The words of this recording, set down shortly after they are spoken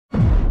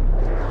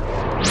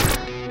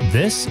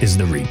This is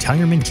the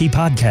Retirement Key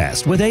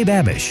Podcast with Abe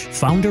Abish,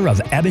 founder of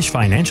Abish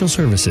Financial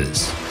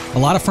Services. A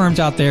lot of firms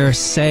out there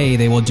say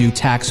they will do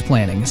tax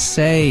planning,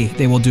 say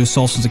they will do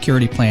Social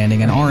Security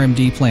planning and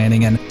RMD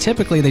planning, and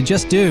typically they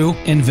just do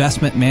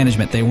investment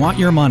management. They want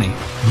your money.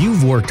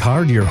 You've worked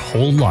hard your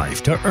whole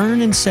life to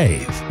earn and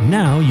save.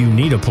 Now you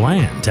need a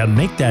plan to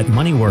make that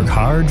money work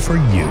hard for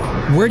you.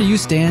 Where do you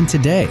stand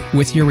today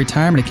with your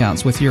retirement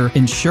accounts, with your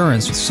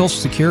insurance, with Social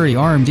Security,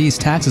 RMDs,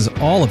 taxes,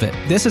 all of it?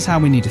 This is how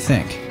we need to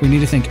think. We need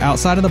to think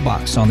outside of the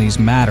box on these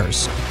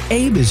matters.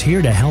 Abe is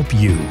here to help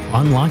you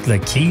unlock the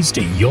keys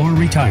to your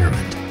retirement.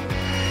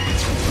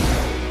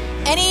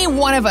 Any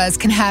one of us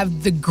can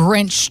have the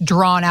Grinch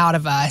drawn out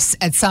of us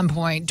at some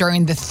point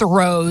during the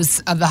throes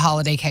of the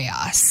holiday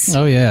chaos.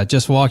 Oh, yeah.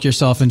 Just walk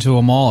yourself into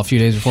a mall a few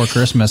days before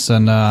Christmas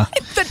and the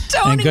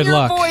tone and in your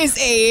luck. voice,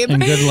 Abe.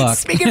 And good luck.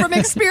 Speaking from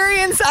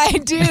experience, I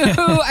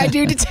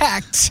do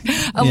detect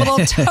a little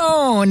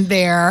tone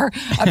there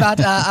about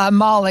a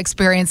mall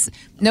experience.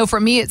 No, for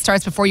me, it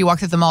starts before you walk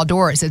through the mall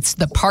doors. It's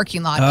the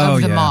parking lot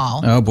of the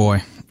mall. Oh,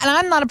 boy. And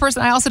I'm not a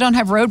person, I also don't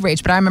have road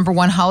rage, but I remember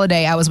one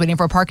holiday I was waiting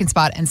for a parking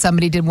spot and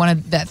somebody did one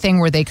of that thing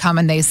where they come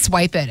and they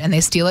swipe it and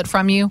they steal it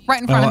from you right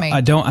in front of me.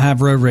 I don't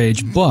have road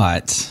rage,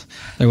 but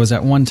there was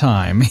that one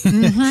time.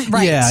 Mm-hmm,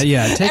 right.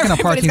 Yeah. Taking a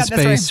parking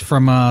space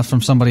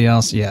from somebody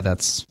else. Yeah,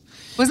 that's...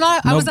 I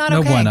was not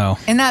okay. Bueno.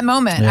 In that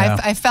moment.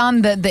 Yeah. I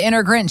found the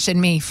inner Grinch in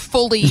me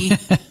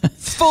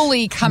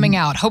fully coming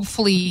out.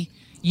 Hopefully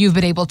you've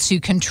been able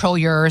to control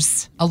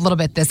yours a little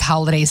bit this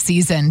holiday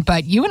season,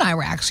 but you and I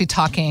were actually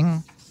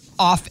talking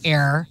off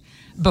air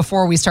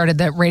before we started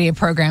the radio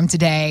program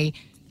today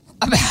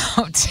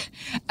about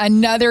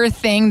another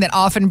thing that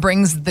often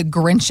brings the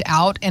Grinch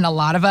out in a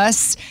lot of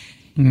us.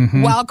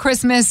 Mm-hmm. While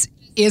Christmas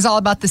is all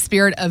about the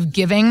spirit of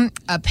giving,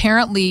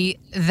 apparently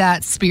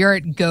that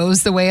spirit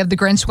goes the way of the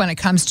Grinch when it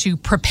comes to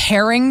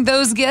preparing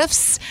those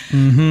gifts.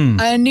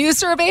 Mm-hmm. A new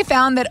survey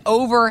found that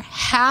over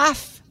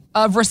half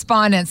of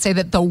respondents say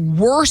that the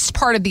worst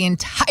part of the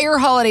entire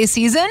holiday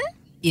season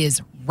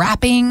is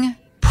wrapping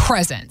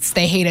presents.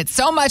 They hate it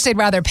so much they'd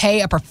rather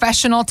pay a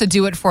professional to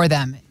do it for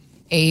them.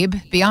 Abe,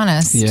 be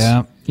honest. Yep.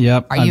 Are you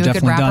I've a good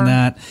definitely rapper? done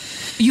that.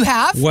 You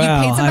have?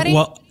 Well, You paid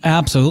somebody?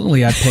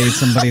 Absolutely. I paid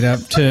somebody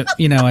to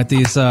at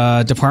these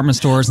department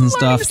stores and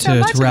stuff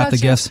to wrap the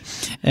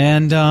gifts.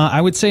 And I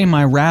would say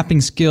my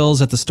wrapping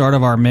skills at the start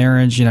of our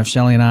marriage,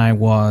 Shelly and I,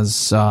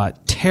 was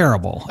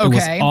terrible. Okay. It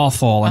was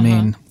awful. I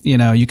mean,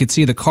 you could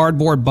see the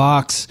cardboard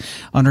box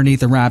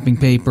underneath the wrapping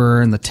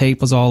paper and the tape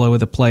was all over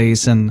the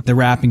place and the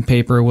wrapping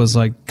paper was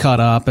like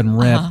cut up and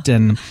ripped.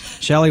 And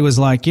Shelly was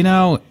like,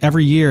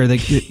 every year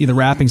the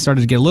wrapping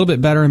started to get a little bit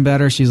better and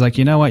better. She's like,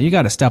 you know what? You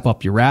got to step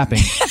up your wrapping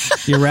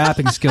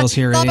skills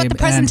here, All Abe. about the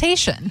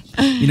presentation.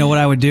 And what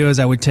I would do is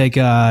I would take,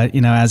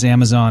 as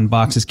Amazon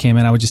boxes came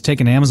in, I would just take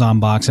an Amazon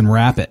box and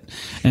wrap it.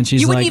 And she's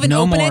like, you wouldn't even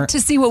no open more. it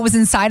to see what was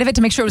inside of it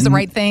to make sure it was the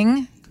right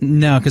thing?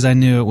 No, because I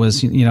knew it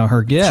was,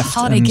 her gift.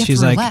 Holiday and gift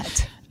she's roulette.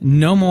 like,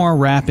 no more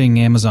wrapping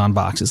Amazon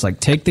boxes.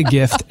 Like, take the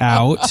gift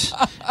out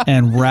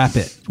and wrap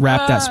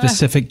that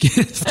specific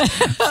gift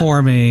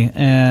for me.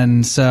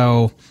 And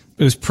so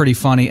it was pretty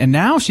funny. And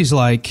now she's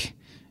like,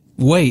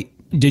 wait,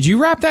 did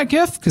you wrap that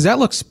gift? Because that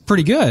looks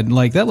pretty good.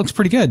 Like, that looks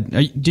pretty good.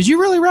 Did you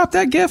really wrap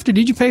that gift or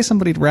did you pay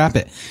somebody to wrap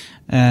it?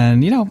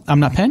 And, I'm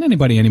not paying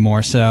anybody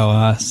anymore,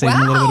 so saving a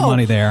little bit of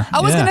money there.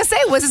 I was going to say,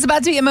 was this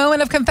about to be a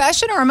moment of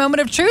confession or a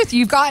moment of truth?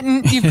 You've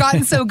gotten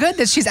so good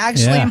that she's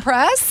actually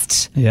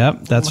impressed.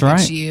 Yep, that's Look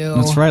right. at you.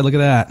 That's right. Look at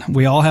that.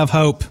 We all have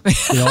hope.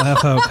 We all have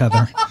hope,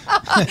 Heather.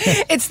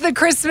 It's the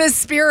Christmas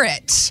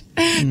spirit.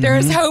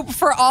 There's hope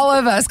for all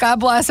of us. God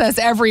bless us,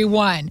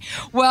 everyone.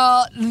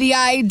 Well, the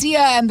idea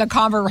and the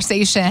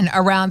conversation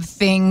around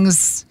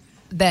things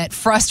that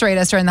frustrate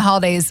us during the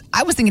holidays,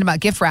 I was thinking about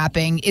gift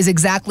wrapping, is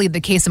exactly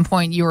the case in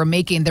point you were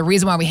making. The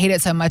reason why we hate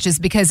it so much is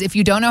because if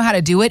you don't know how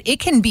to do it,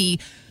 it can be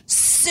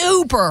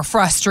super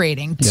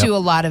frustrating to a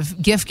lot of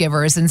gift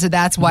givers. And so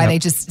that's why they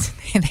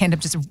end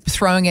up just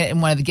throwing it in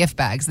one of the gift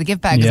bags. The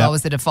gift bag is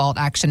always the default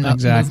action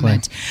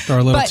movement. Throw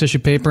a little tissue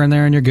paper in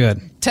there and you're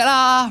good.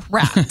 Ta-da,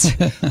 wrapped.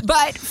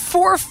 But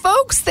for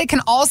folks that can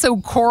also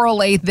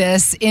correlate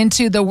this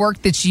into the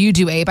work that you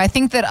do, Abe, I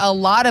think that a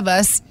lot of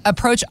us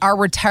approach our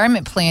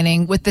retirement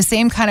planning with the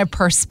same kind of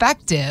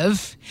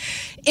perspective.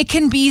 It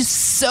can be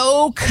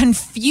so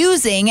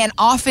confusing and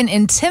often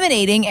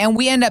intimidating, and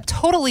we end up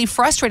totally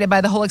frustrated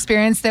by the whole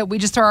experience that we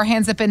just throw our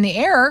hands up in the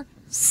air,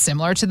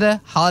 similar to the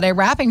holiday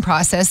wrapping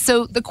process.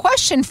 So the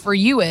question for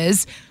you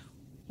is,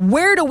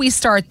 where do we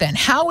start then?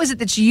 How is it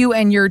that you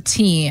and your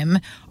team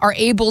are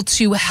able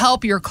to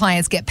help your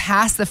clients get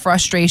past the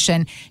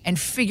frustration and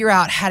figure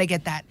out how to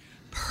get that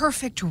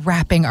perfect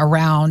wrapping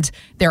around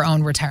their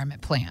own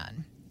retirement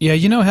plan? Yeah,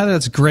 Heather,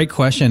 that's a great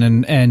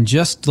question. And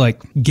just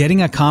like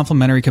getting a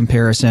complimentary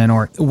comparison,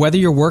 or whether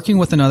you're working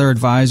with another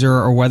advisor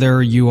or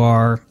whether you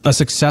are a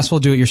successful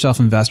do-it-yourself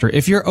investor,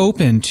 if you're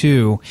open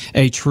to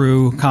a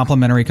true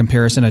complimentary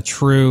comparison, a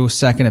true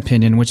second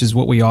opinion, which is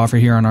what we offer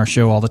here on our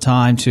show all the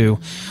time to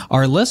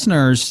our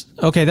listeners,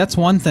 okay, that's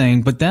one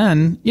thing. But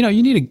then,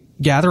 you need to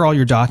gather all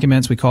your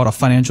documents. We call it a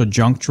financial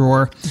junk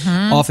drawer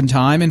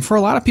oftentimes. And for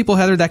a lot of people,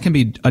 Heather, that can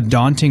be a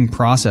daunting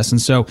process.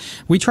 And so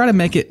we try to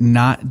make it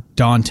not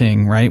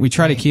daunting, right? We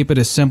try to keep it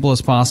as simple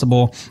as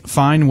possible,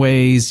 find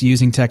ways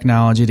using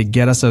technology to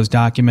get us those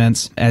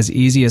documents as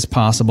easy as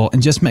possible,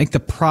 and just make the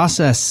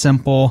process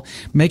simple,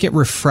 make it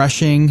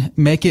refreshing,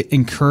 make it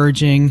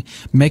encouraging,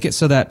 make it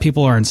so that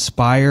people are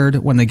inspired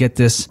when they get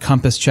this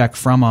compass check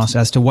from us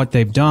as to what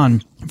they've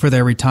done for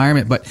their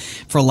retirement. But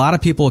for a lot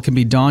of people, it can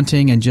be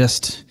daunting, and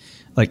just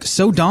like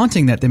so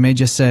daunting that they may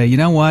just say, you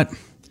know what?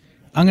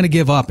 I'm going to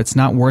give up. It's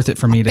not worth it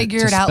for me to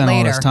spend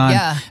all this time.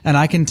 Yeah. And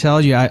I can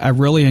tell you, I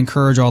really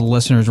encourage all the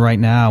listeners right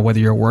now, whether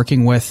you're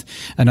working with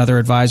another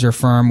advisor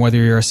firm, whether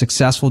you're a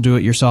successful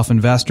do-it-yourself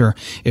investor,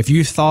 if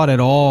you thought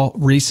at all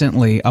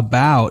recently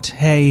about,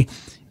 hey,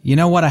 you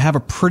know what? I have a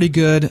pretty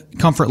good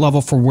comfort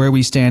level for where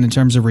we stand in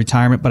terms of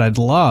retirement, but I'd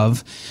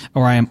love,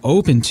 or I am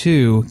open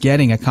to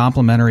getting a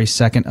complimentary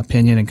second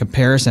opinion and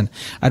comparison.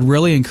 I'd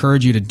really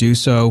encourage you to do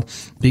so,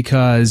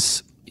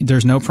 because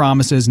there's no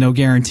promises, no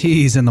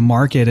guarantees in the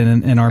market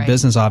and in our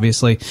business,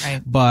 obviously. Right.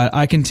 But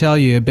I can tell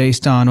you,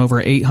 based on over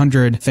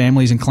 800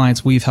 families and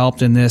clients we've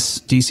helped in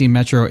this DC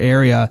metro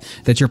area,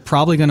 that you're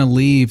probably going to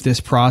leave this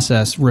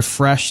process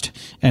refreshed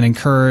and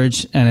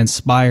encouraged and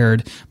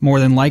inspired. More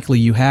than likely,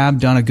 you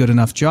have done a good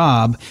enough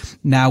job.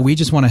 Now we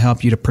just want to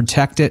help you to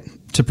protect it,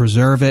 to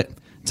preserve it,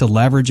 to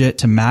leverage it,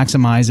 to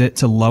maximize it,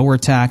 to lower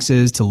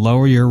taxes, to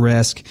lower your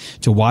risk,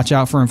 to watch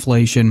out for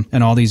inflation,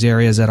 and all these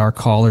areas that our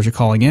callers are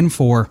calling in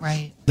for.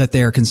 Right. That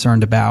they're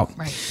concerned about.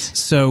 Right.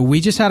 So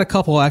we just had a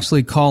couple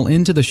actually call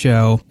into the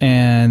show,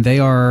 and they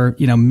are,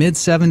 mid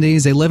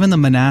 70s. They live in the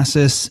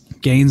Manassas,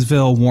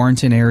 Gainesville,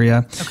 Warrenton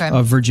area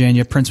of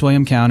Virginia, Prince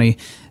William County.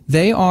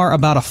 They are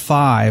about a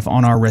 5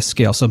 on our risk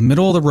scale. So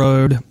middle of the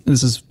road.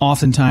 This is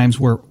oftentimes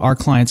where our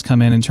clients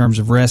come in terms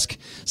of risk,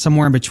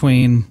 somewhere in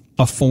between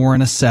a 4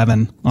 and a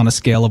 7 on a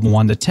scale of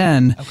 1 to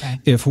 10. Okay.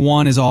 If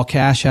 1 is all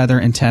cash, Heather,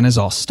 and 10 is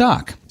all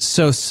stock.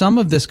 So some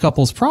of this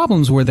couple's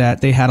problems were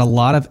that they had a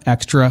lot of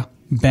extra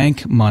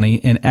bank money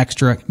and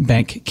extra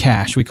bank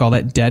cash. We call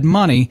that dead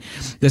money.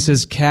 This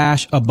is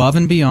cash above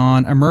and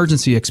beyond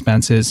emergency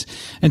expenses.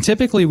 And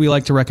typically we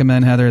like to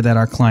recommend, Heather, that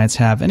our clients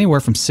have anywhere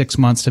from 6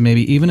 months to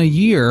maybe even a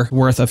year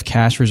worth of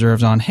cash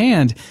reserves on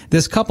hand.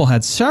 This couple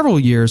had several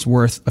years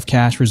worth of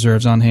cash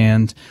reserves on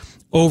hand,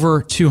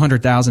 over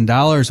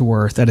 $200,000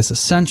 worth. That is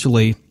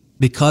essentially,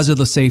 because of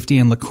the safety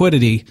and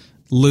liquidity,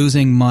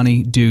 losing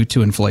money due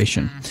to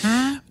inflation.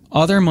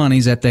 Other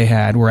monies that they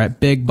had were at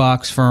big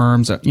box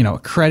firms, a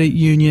credit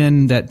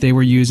union that they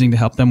were using to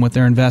help them with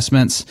their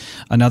investments,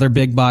 another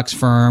big box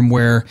firm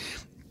where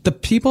the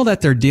people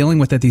that they're dealing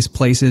with at these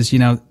places,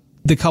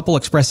 the couple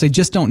expressed they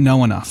just don't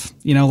know enough.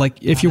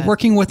 If you're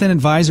working with an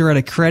advisor at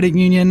a credit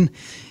union,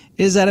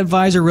 is that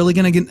advisor really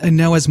going to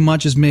know as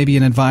much as maybe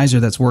an advisor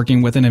that's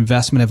working with an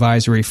investment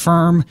advisory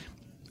firm?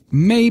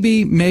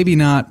 Maybe, maybe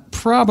not,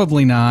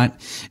 probably not.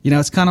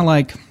 It's kind of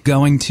like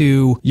going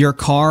to your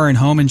car and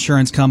home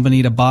insurance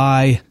company to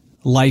buy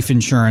life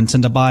insurance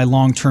and to buy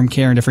long-term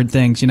care and different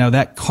things.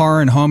 That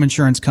car and home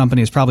insurance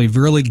company is probably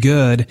really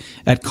good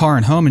at car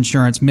and home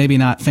insurance, maybe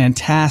not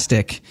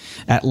fantastic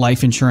at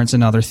life insurance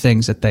and other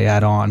things that they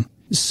add on.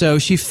 So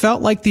she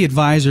felt like the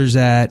advisors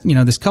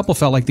this couple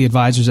felt like the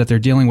advisors that they're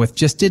dealing with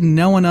just didn't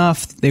know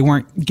enough. They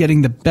weren't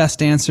getting the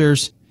best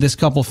answers, this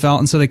couple felt.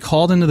 And so they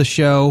called into the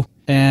show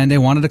and they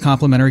wanted a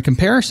complimentary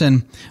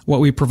comparison. What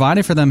we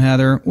provided for them,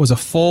 Heather, was a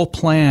full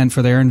plan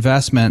for their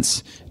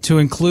investments to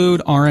include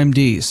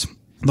RMDs.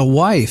 The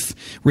wife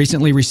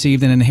recently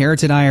received an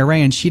inherited IRA,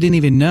 and she didn't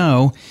even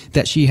know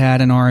that she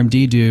had an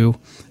RMD due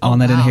on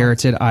that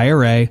inherited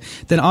IRA.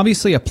 Then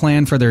obviously a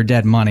plan for their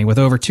dead money with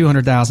over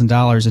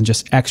 $200,000 in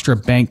just extra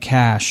bank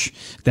cash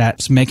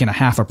that's making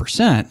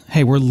 0.5%.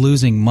 Hey, we're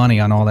losing money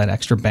on all that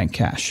extra bank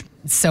cash.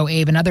 So,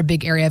 Abe, another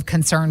big area of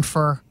concern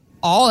for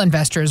all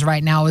investors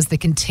right now is the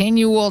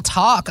continual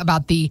talk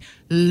about the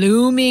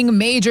looming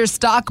major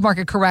stock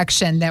market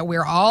correction that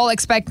we're all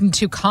expecting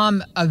to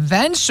come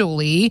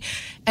eventually.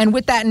 And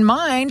with that in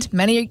mind,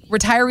 many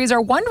retirees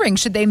are wondering,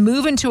 should they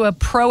move into a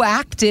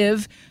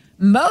proactive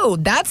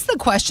mode? That's the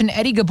question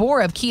Eddie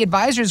Gabor of Key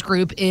Advisors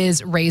Group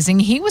is raising.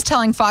 He was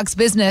telling Fox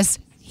Business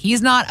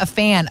he's not a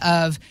fan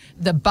of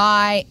the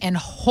buy and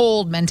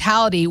hold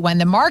mentality when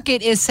the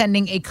market is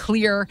sending a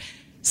clear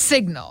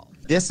signal.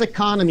 This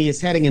economy is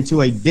heading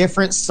into a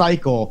different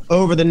cycle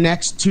over the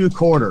next 2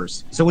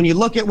 quarters. So when you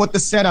look at what the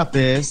setup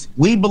is,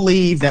 we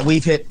believe that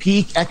we've hit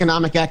peak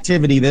economic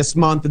activity. This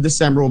month of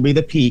December will be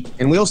the peak,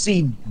 and we'll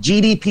see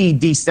GDP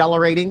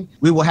decelerating.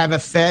 We will have a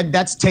Fed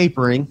that's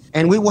tapering,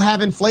 and we will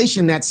have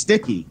inflation that's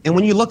sticky. And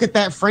when you look at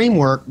that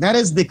framework, that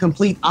is the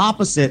complete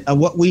opposite of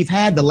what we've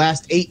had the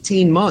last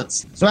 18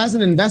 months. So as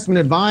an investment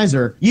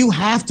advisor, you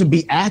have to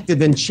be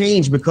active and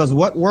change, because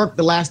what worked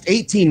the last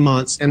 18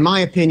 months, in my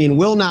opinion,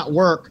 will not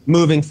work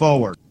moving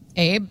forward.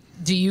 Abe,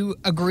 Do you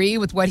agree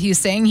with what he's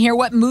saying here?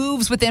 What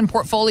moves within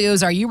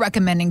portfolios are you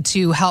recommending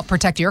to help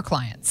protect your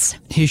clients?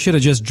 He should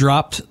have just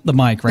dropped the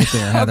mic right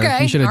there, Heather. Okay,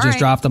 he should have all just right.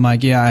 dropped the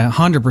mic. Yeah, I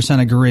 100%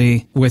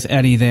 agree with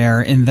Eddie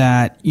there in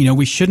that,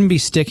 we shouldn't be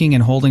sticking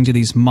and holding to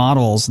these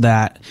models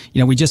that,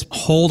 we just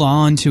hold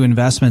on to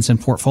investments in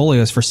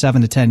portfolios for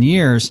 7 to 10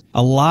 years.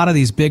 A lot of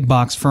these big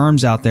box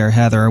firms out there,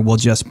 Heather, will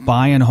just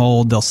buy and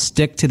hold. They'll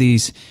stick to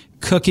these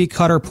cookie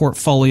cutter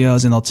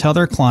portfolios and they'll tell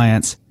their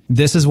clients,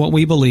 this is what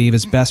we believe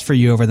is best for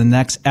you over the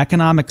next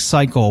economic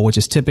cycle, which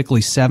is typically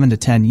 7 to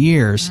 10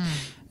 years.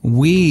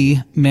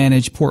 We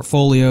manage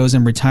portfolios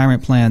and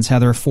retirement plans,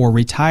 Heather, for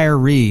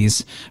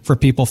retirees, for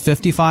people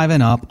 55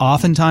 and up,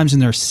 oftentimes in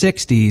their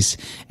 60s.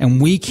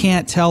 And we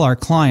can't tell our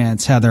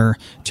clients, Heather,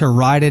 to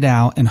ride it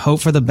out and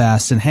hope for the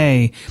best. And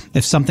hey,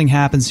 if something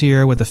happens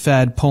here with the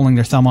Fed pulling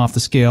their thumb off the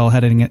scale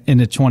heading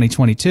into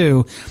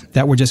 2022,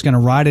 that we're just going to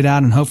ride it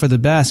out and hope for the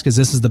best because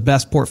this is the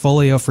best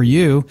portfolio for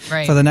you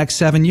for the next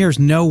 7 years.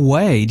 No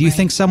way. Do you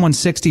think someone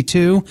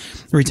 62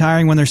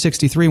 retiring when they're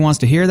 63 wants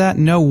to hear that?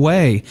 No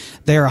way.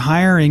 They are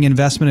hiring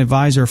investment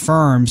advisor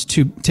firms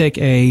to take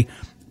a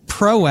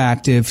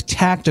proactive,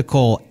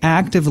 tactical,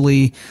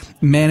 actively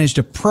managed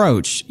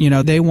approach.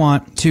 They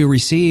want to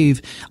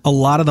receive a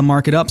lot of the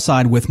market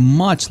upside with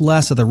much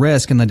less of the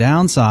risk and the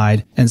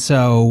downside. And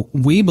so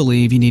we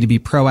believe you need to be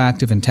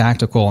proactive and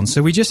tactical. And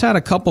so we just had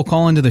a couple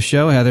call into the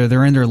show, Heather.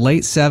 They're in their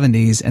late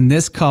 70s. And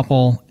this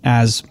couple,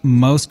 as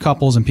most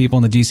couples and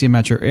people in the DC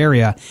metro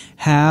area,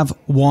 have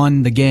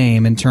won the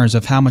game in terms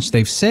of how much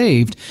they've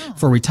saved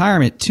for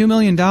retirement. $2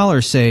 million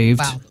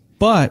saved. Wow.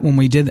 But when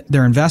we did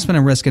their investment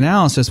and risk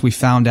analysis, we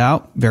found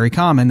out, very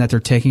common, that they're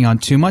taking on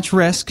too much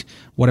risk.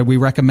 What did we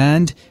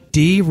recommend?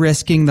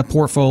 De-risking the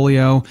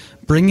portfolio,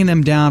 bringing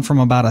them down from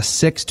about a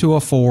 6 to a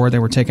 4. They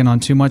were taking on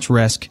too much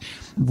risk.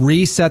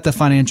 Reset the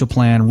financial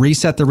plan,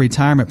 reset the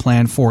retirement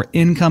plan for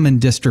income and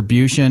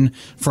distribution,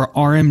 for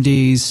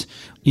RMDs,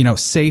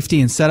 safety.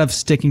 Instead of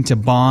sticking to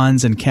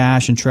bonds and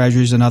cash and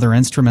treasuries and other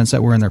instruments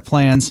that were in their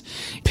plans,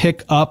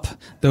 pick up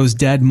those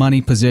dead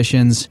money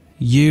positions,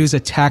 use a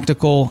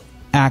tactical,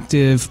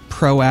 active,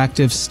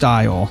 proactive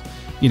style,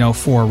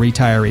 for a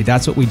retiree.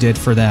 That's what we did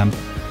for them.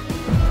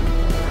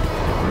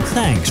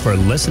 Thanks for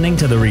listening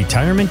to the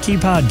Retirement Key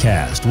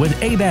Podcast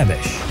with Abe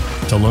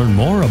Abish. To learn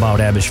more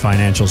about Abish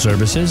Financial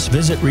Services,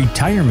 visit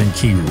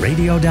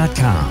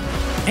retirementkeyradio.com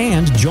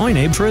and join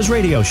Abe for his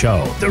radio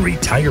show, The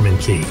Retirement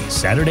Key,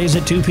 Saturdays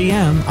at 2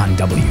 p.m. on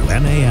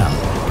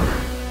WMAL.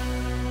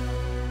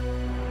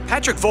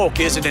 Patrick Volk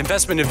is an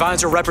investment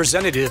advisor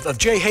representative of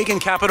J. Hagan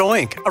Capital,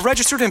 Inc., a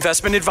registered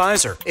investment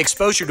advisor.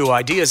 Exposure to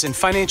ideas and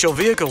financial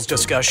vehicles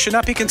discussed should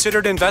not be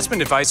considered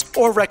investment advice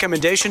or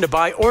recommendation to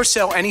buy or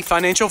sell any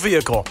financial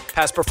vehicle.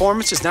 Past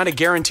performance is not a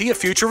guarantee of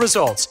future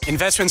results.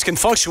 Investments can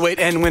fluctuate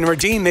and when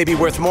redeemed may be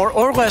worth more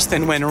or less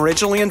than when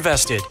originally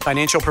invested.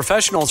 Financial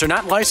professionals are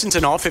not licensed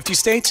in all 50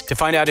 states. To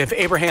find out if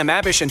Abraham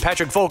Abish and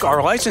Patrick Volk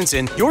are licensed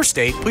in your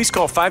state, please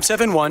call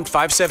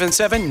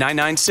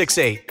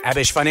 571-577-9968.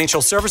 Abish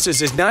Financial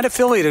Services is not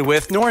affiliated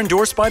with nor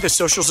endorsed by the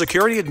Social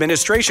Security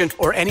Administration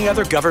or any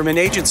other government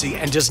agency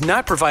and does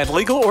not provide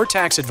legal or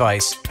tax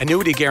advice.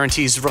 Annuity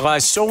guarantees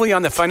relies solely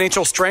on the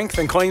financial strength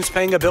and claims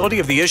paying ability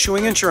of the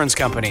issuing insurance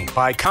company.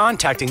 By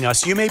contacting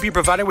us, you may be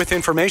provided with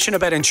information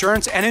about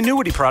insurance and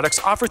annuity products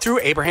offered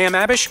through Abraham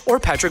Abish or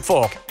Patrick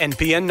Volk.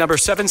 NPN number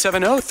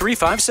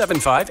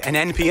 770-3575 and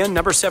NPN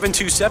number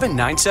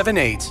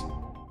 727-978.